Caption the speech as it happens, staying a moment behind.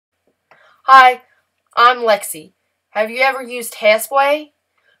Hi, I'm Lexi. Have you ever used Hairspray?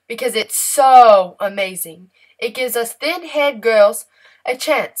 Because it's so amazing. It gives us thin-haired girls a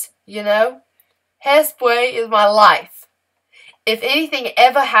chance, you know? Hairspray is my life. If anything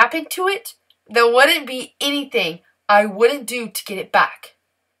ever happened to it, there wouldn't be anything I wouldn't do to get it back.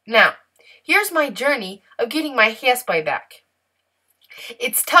 Now, here's my journey of getting my hairspray back.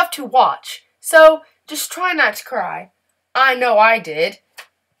 It's tough to watch, so just try not to cry. I know I did.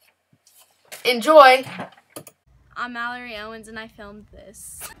 Enjoy! I'm Mallory Owens and I filmed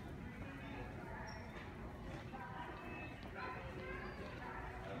this.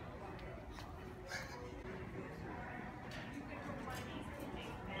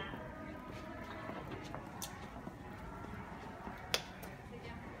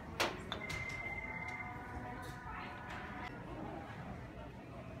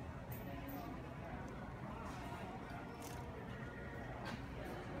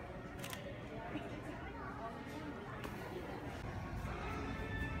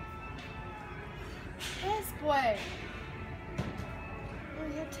 Hairspray! I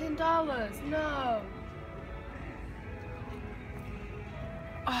only have $10. No!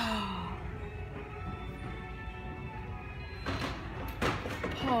 Oh.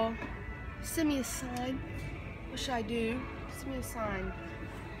 Paul, send me a sign. What should I do? Send me a sign.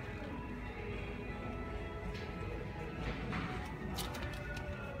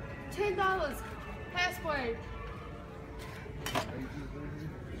 $10. Hairspray.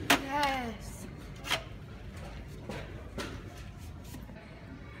 Yes.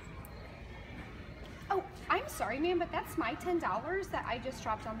 Oh, I'm sorry, ma'am, but that's my $10 that I just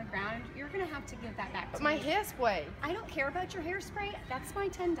dropped on the ground. You're gonna have to give that back to My me. hairspray. I don't care about your hairspray. That's my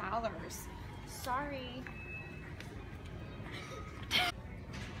 $10. Sorry. I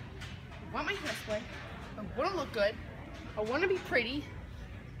want my hairspray. I want to look good. I want to be pretty.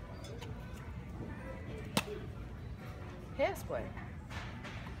 Hairspray.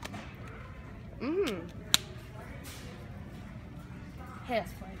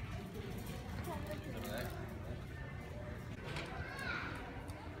 Hairspray.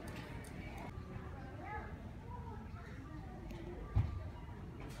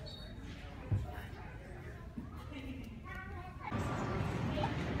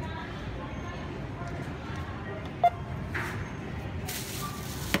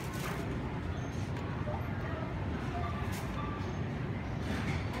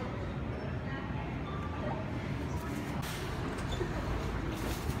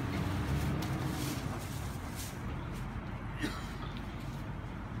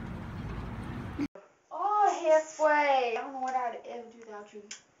 Oh, hairspray. I don't know what I'd ever do without you.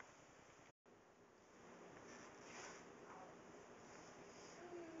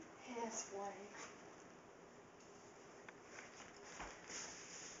 Hairspray.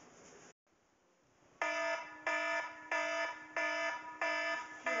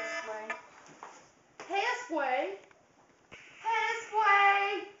 Hairspray. Hairspray. Hairspray.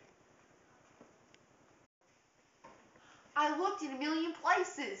 I looked in a million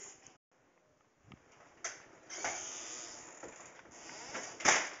places.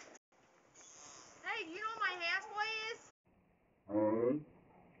 Hey, do you know what my hairspray is?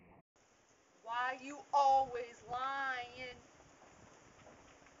 Why you always lying?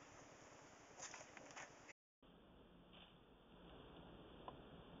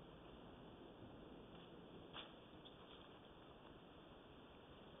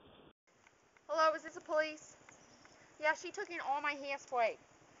 Hello, is this the police? Yeah, she took in all my hairspray.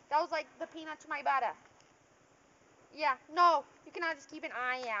 That was like the peanut to my butter. Yeah, no, you cannot just keep an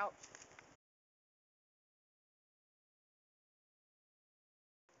eye out.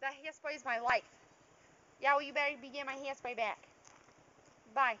 That hairspray is my life. Yeah, well, you better be getting my hairspray back.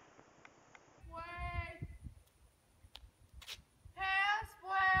 Bye.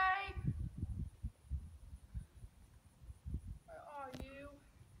 Hairspray! Where are you?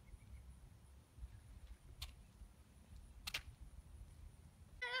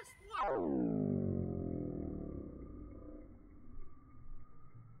 Hairspray!